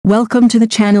Welcome to the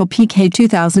channel PK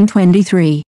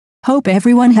 2023. Hope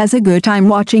everyone has a good time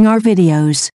watching our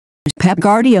videos. Pep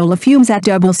Guardiola fumes at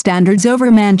double standards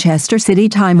over Manchester City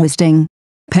time wasting.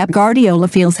 Pep Guardiola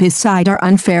feels his side are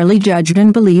unfairly judged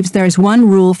and believes there's one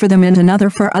rule for them and another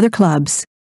for other clubs.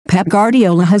 Pep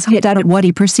Guardiola has hit out at what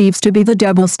he perceives to be the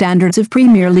double standards of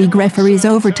Premier League referees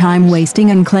over time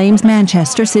wasting and claims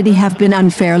Manchester City have been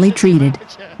unfairly treated.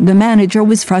 The manager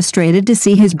was frustrated to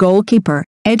see his goalkeeper,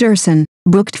 Ederson,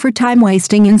 booked for time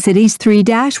wasting in City's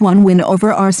 3-1 win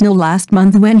over Arsenal last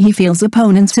month when he feels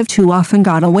opponents have too often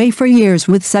got away for years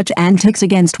with such antics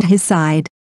against his side.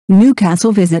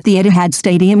 Newcastle visit the Etihad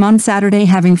Stadium on Saturday,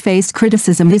 having faced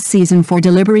criticism this season for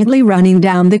deliberately running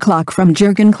down the clock from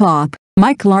Jurgen Klopp,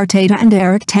 Mikel Arteta and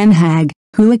Erik ten Hag,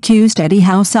 who accused Eddie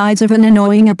Howe sides of an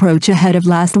annoying approach ahead of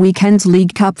last weekend's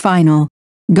League Cup final.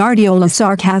 Guardiola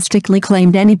sarcastically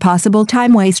claimed any possible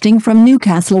time wasting from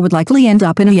Newcastle would likely end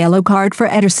up in a yellow card for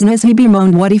Ederson as he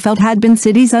bemoaned what he felt had been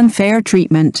City's unfair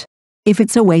treatment. "If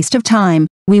it's a waste of time,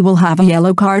 we will have a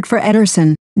yellow card for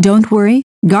Ederson, don't worry,"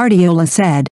 Guardiola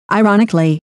said,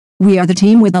 ironically. "We are the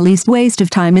team with the least waste of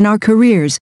time in our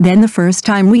careers, then the first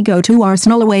time we go to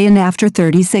Arsenal away and after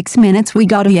 36 minutes we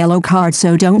got a yellow card,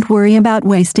 so don't worry about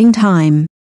wasting time.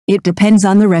 It depends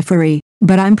on the referee,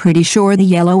 but I'm pretty sure the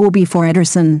yellow will be for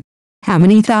Ederson. How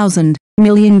many thousand,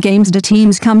 million games do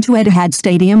teams come to Etihad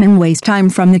Stadium and waste time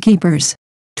from the keepers?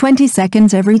 20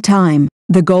 seconds every time,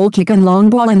 the goal kick and long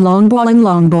ball and long ball and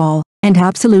long ball, and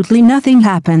absolutely nothing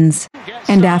happens.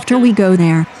 And after we go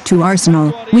there, to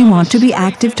Arsenal, we want to be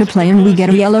active to play and we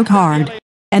get a yellow card.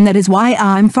 And that is why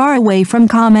I'm far away from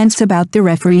comments about the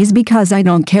referees, because I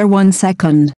don't care 1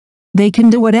 second. They can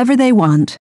do whatever they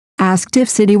want." Asked if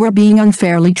City were being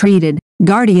unfairly treated,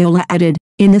 Guardiola added,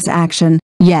 "In this action,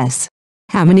 yes.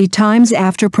 How many times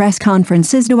after press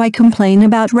conferences do I complain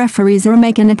about referees or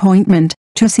make an appointment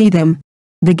to see them?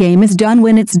 The game is done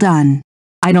when it's done.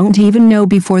 I don't even know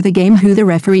before the game who the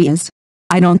referee is.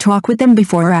 I don't talk with them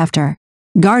before or after."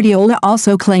 Guardiola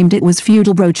also claimed it was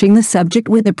futile broaching the subject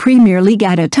with the Premier League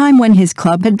at a time when his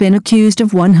club had been accused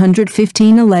of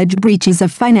 115 alleged breaches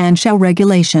of financial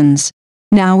regulations.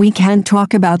 "Now we can't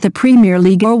talk about the Premier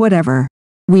League or whatever.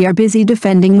 We are busy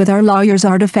defending with our lawyers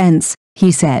our defense,"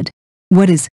 he said. "What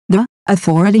is the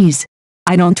authorities?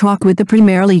 I don't talk with the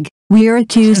Premier League, we are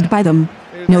accused by them.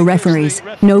 No referees,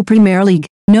 no Premier League,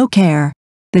 no care."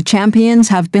 The champions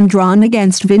have been drawn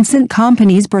against Vincent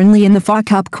Kompany's Burnley in the FA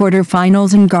Cup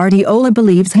quarter-finals, and Guardiola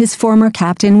believes his former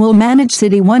captain will manage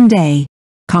City one day.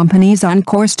 Kompany's on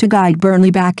course to guide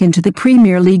Burnley back into the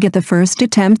Premier League at the first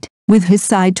attempt, with his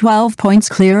side 12 points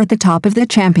clear at the top of the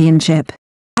championship.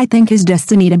 "I think his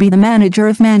destiny to be the manager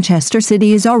of Manchester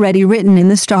City is already written in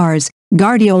the stars,"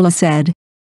 Guardiola said.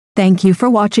 Thank you for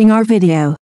watching our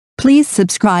video. Please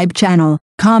subscribe channel,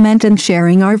 comment and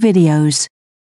sharing our videos.